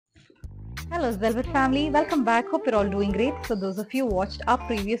Hello Zelvet family, welcome back. Hope you're all doing great. So those of you who watched our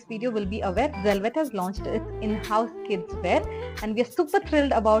previous video will be aware Zelvet has launched its in-house kidswear and we are super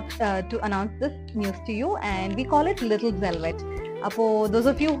thrilled about to announce this news to you, and we call it Little Zelvet. So those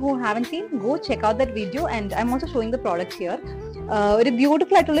of you who haven't seen, go check out that video, and I'm also showing the product here. A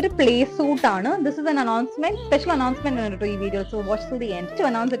beautiful Playsuit. This is an announcement, special announcement in the video, so watch till the end to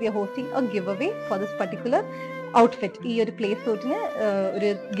announce that we are hosting a giveaway for this particular outfit. This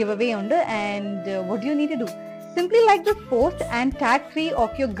Playsuit giveaway and what do you need to do? Simply like this post and tag 3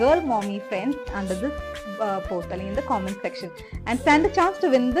 of your girl mommy friends under this post in the comment section and stand a chance to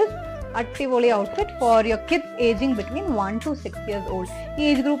win this outfit for your kids aging between 1 to 6 years old.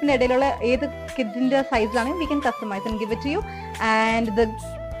 This age group kids in the size we can customize and give it to you, and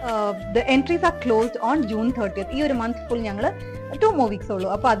the entries are closed on June 30th. This month full 2 more weeks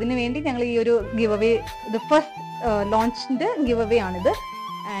solo. So adinu vendi njangal ee giveaway, the first launch giveaway aanidhu,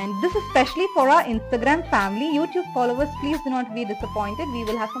 and this is especially for our Instagram family. YouTube followers, please do not be disappointed. We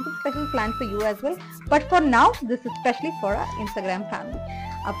will have something special planned for you as well, but for now this is especially for our Instagram family.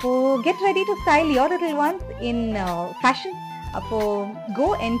 So get ready to style your little ones in fashion. So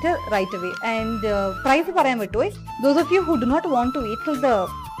go enter right away, and price parayan vittu. Those of you who do not want to wait till the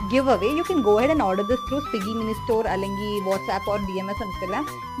giveaway, you can go ahead and order this through Swiggy mini store, alangi WhatsApp or DMS on Instagram.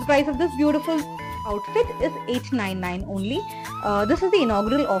 The price of this beautiful outfit is $899 only. This is the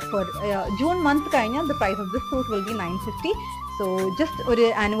inaugural offer. June month kayanya, the price of this suit will be $950. So just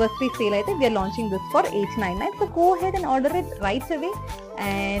an anniversary sale, I think we are launching this for $899. So go ahead and order it right away,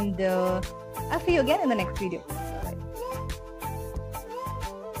 and I'll see you again in the next video.